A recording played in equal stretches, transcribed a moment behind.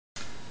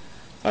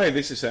Hi,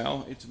 this is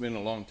Al. It's been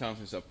a long time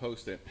since I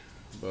posted,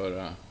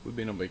 but we've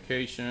been on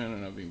vacation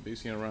and I've been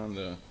busy around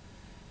the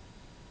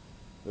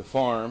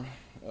farm.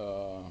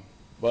 Uh,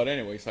 but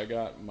anyways, I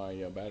got my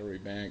battery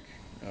bank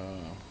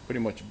pretty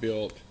much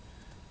built.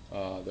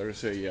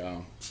 There's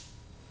a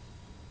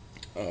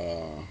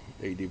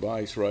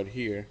device right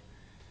here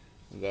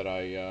that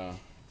I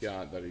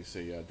got that is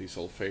a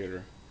diesel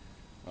fader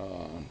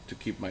to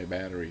keep my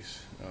batteries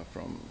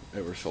from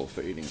ever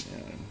sulfating,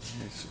 and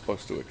it's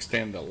supposed to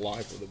extend the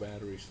life of the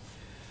batteries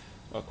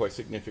quite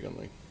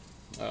significantly.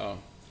 Uh,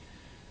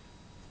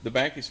 The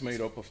bank is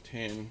made up of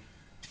 10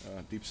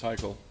 deep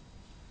cycle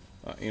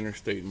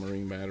Interstate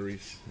marine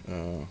batteries.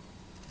 You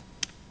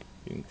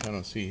can kind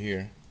of see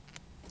here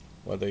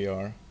what they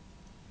are.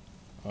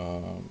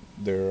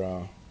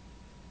 They're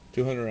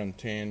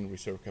 210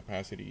 reserve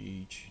capacity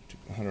each,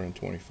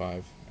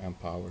 125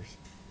 amp hours.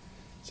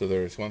 So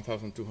there's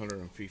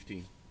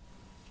 1,250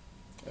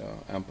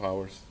 amp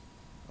hours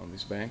on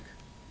this bank,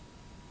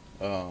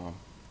 uh,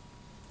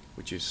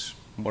 which is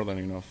more than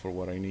enough for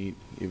what I need.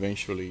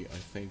 Eventually, I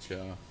think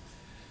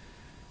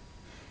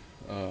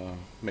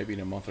maybe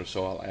in a month or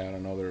so I'll add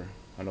another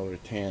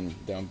 10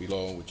 down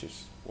below, which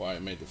is why I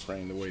made the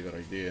frame the way that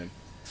I did.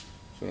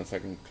 As soon as I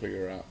can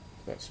clear out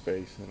that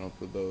space, and I'll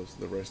put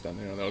the rest down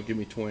there. That'll give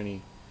me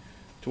 20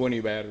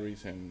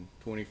 batteries and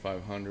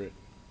 2,500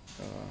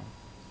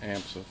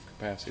 amps of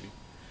capacity.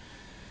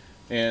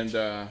 And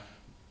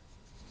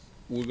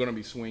we're going to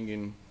be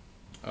swinging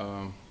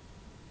um,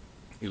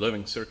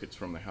 11 circuits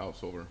from the house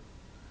over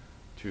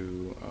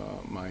to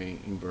my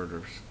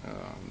inverters.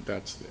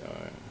 That's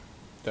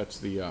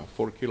the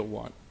 4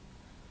 kilowatt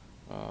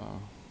uh,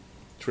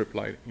 trip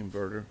light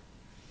inverter.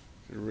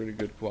 It's really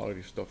good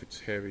quality stuff. It's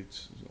heavy.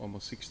 It's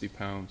almost 60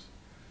 pounds.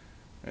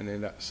 And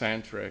then that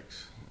Santrex,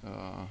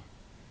 uh,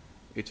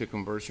 it's a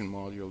conversion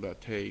module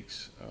that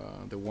takes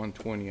the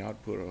 120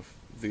 output of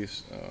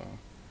this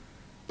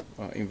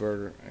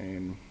inverter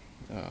and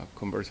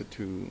converts it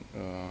to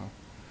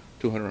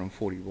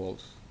 240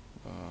 volts,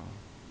 uh,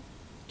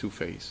 two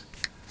phase.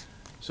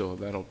 So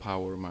that'll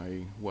power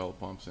my well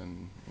pumps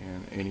and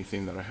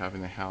anything that I have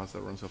in the house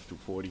that runs up to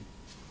 40.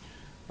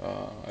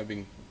 I've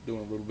been doing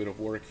a little bit of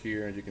work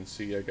here. As you can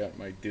see, I got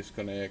my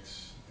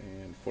disconnects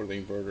and for the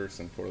inverters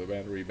and for the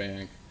battery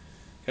bank.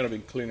 Kind of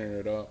been cleaning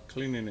it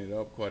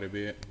up quite a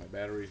bit. My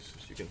batteries,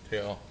 as you can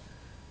tell,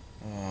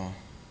 are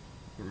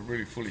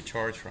really fully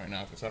charged right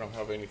now because I don't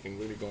have anything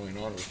really going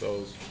on with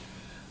those.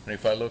 And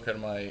if I look at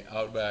my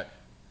Outback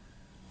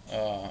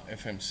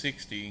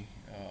FM60,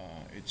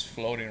 it's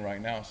floating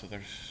right now, so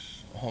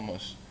there's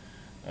almost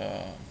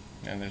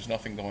and there's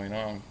nothing going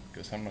on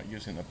because I'm not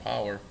using the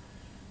power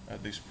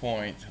at this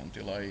point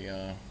until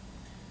I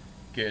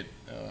get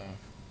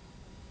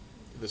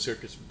the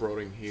circuits brought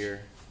in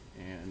here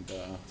and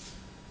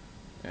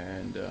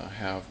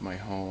have my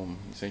home,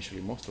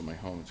 essentially most of my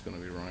home is going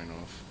to be running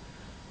off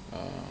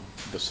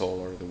the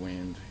solar, the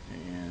wind,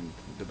 and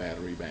the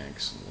battery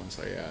banks. Once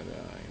I add,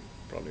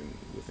 probably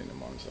within a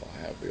month,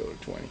 I'll have the other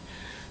 20.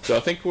 So I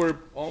think we're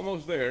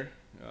almost there,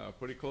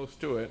 pretty close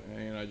to it,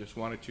 and I just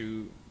wanted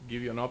to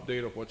give you an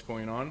update of what's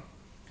going on.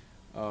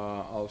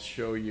 I'll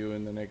show you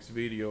in the next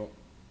video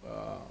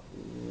uh,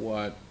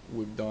 what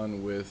we've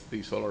done with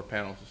the solar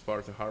panels as far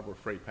as the Harbor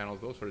Freight panels.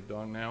 Those are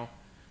done now,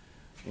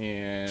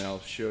 and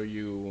I'll show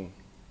you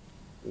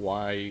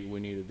why we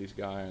needed this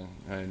guy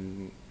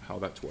and how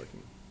that's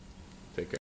working. Take care.